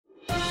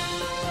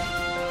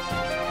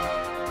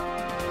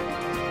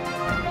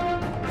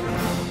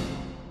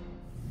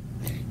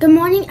Good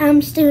morning,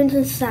 students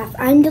and staff.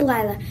 I'm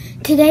Delilah.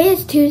 Today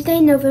is Tuesday,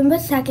 November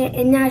 2nd,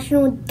 and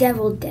National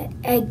Deviled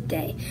Egg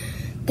Day.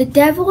 The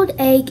deviled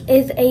egg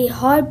is a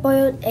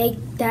hard-boiled egg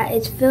that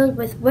is filled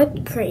with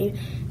whipped cream,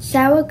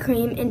 sour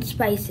cream, and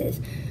spices.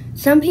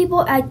 Some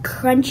people add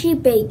crunchy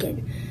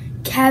bacon,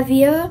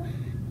 caviar,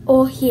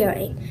 or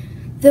herring.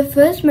 The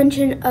first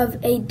mention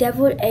of a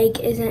deviled egg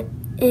is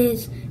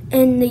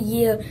in the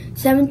year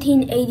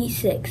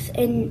 1786,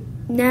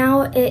 and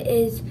now it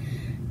is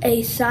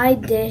a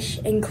side dish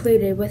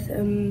included with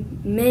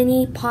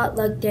many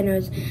potluck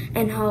dinners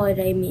and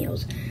holiday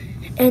meals.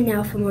 And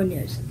now for more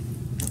news.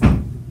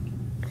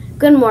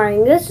 Good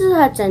morning, this is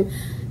Hudson.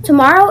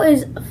 Tomorrow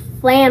is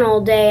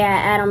flannel day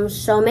at Adams,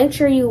 so make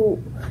sure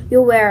you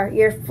wear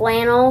your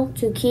flannel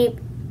to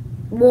keep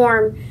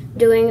warm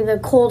during the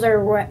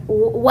colder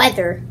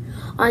weather.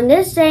 On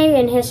this day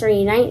in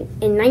history, in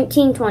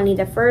 1920,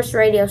 the first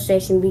radio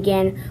station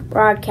began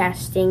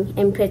broadcasting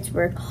in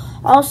Pittsburgh.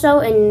 Also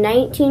in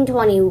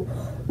 1920,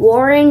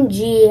 Warren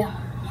G.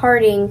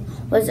 Harding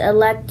was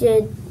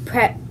elected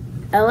president.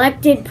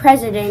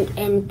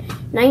 In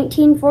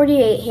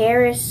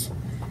 1948,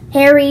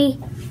 Harry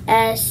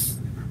S.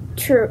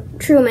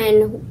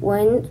 Truman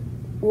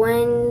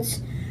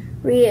wins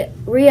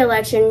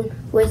re-election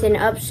with an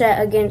upset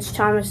against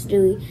Thomas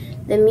Dewey.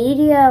 The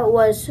media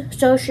was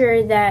so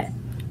sure that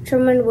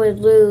Truman would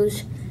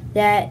lose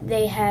that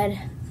they had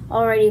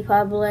already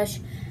published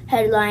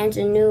headlines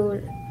in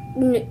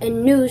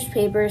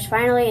newspapers.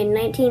 Finally, in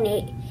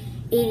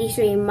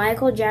 1983,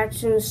 Michael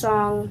Jackson's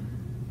song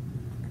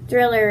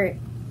Thriller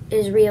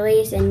is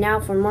released. And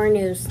now for more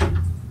news.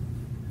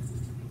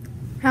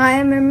 Hi,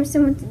 I'm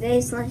Emerson with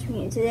today's lunch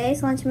menu.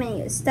 Today's lunch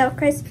menu is stuffed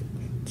crust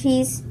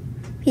cheese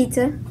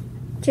pizza,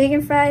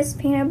 chicken fries,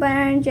 peanut butter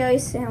and jelly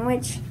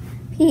sandwich,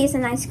 peas,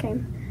 and ice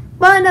cream.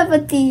 Bon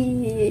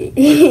appetit!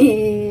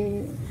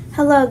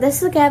 Hello,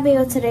 this is Gabby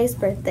with today's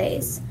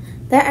birthdays.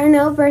 There are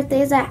no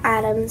birthdays at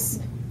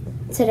Adams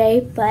today,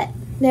 but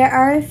there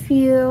are a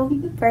few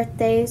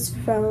birthdays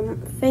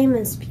from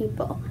famous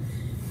people.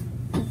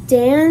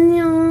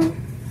 Daniel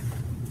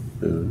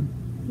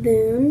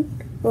Boone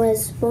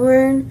was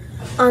born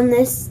on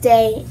this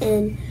day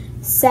in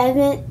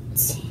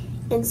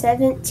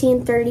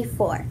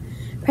 1734.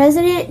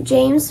 President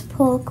James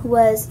Polk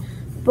was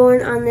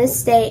born on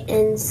this day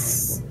in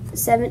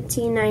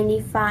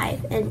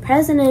 1795, and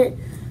President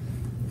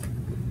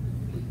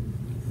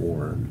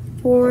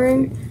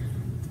Warren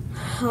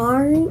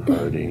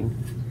Harding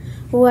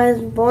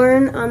was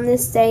born on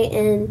this day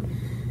in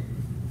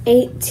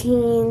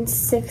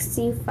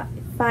 1865.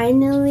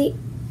 Finally,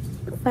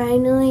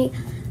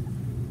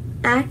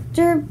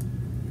 actor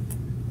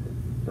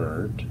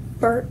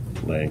Burt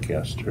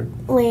Lancaster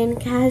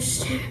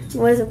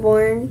was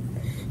born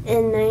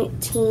in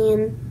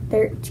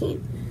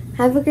 1913.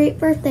 Have a great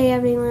birthday,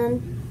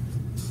 everyone.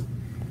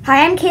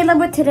 Hi, I'm Caleb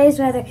with today's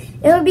weather.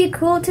 It will be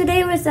cool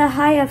today with a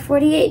high of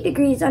 48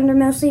 degrees under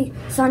mostly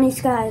sunny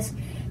skies.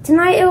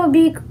 Tonight it will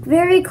be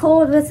very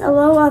cold with a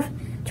low of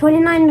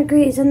 29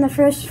 degrees and the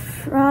first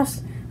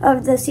frost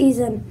of the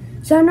season.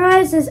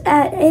 Sunrise is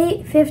at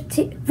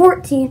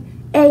 8:14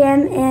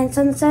 a.m. and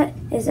sunset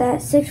is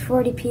at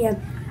 6:40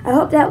 p.m. I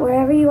hope that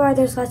wherever you are,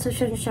 there's lots of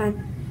sunshine.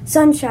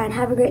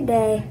 Have a great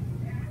day.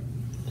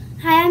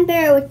 Hi, I'm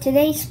Barrett with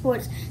today's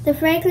sports. The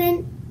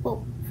Franklin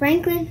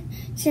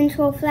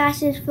Central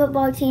Flashes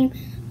football team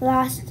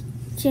lost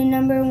to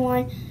number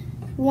one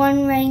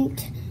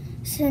ranked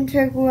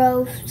Center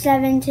Grove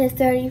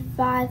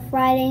 7-35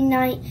 Friday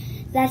night.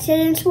 That's it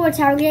in sports.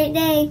 Have a great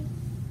day.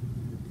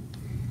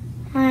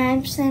 Hi,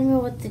 I'm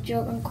Samuel with the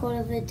joke and quote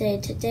of the day.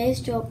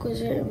 Today's joke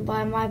was written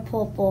by my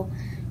pulpal.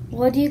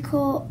 What do you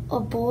call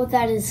a bull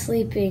that is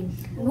sleeping?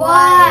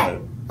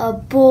 What? A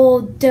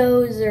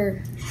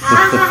bulldozer.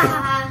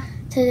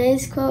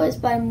 Today's quote is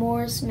by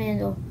Morris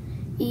Mandel.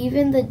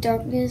 Even the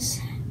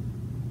darkness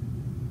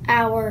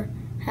hour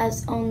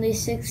has only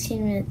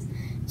 16 minutes.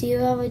 Do you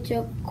have a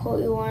joke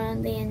quote you want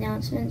on the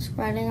announcements?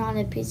 Write it on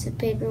a piece of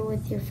paper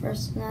with your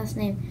first and last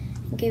name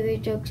and give your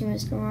joke to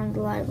Mr. Moore in the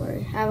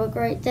library. Have a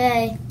great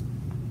day.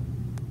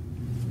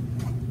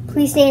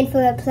 Please stand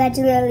for the Pledge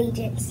of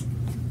Allegiance.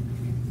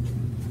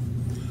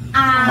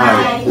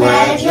 I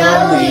pledge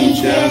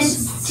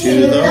allegiance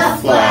to the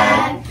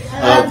flag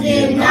of the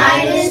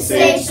United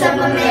States of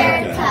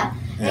America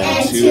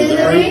and to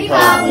the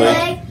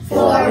republic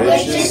for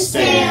which it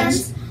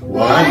stands,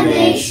 one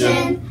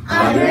nation,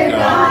 under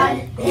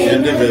God,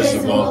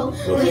 indivisible,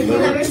 with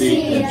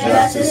liberty and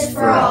justice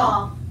for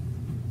all.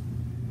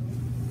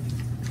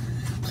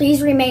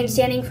 Please remain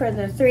standing for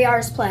the 3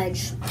 R's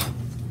pledge.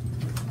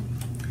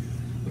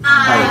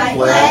 I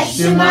pledge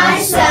to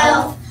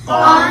myself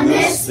on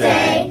this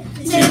day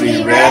to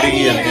be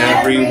ready in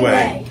every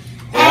way.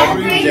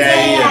 Every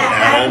day at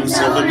Adams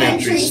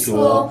Elementary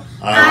School,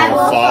 I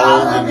will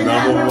follow the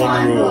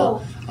 #1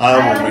 rule. I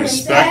will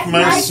respect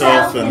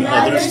myself and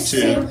others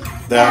too.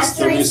 That's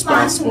the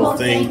responsible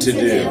thing to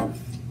do.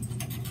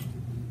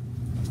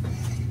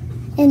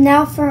 And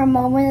now for a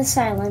moment of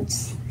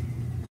silence.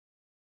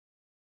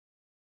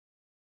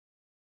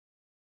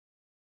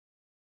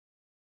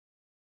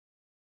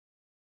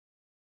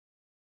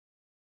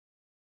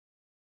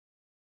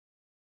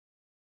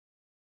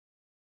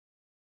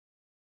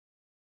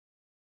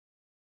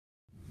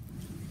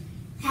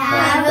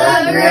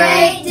 Have a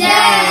great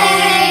day.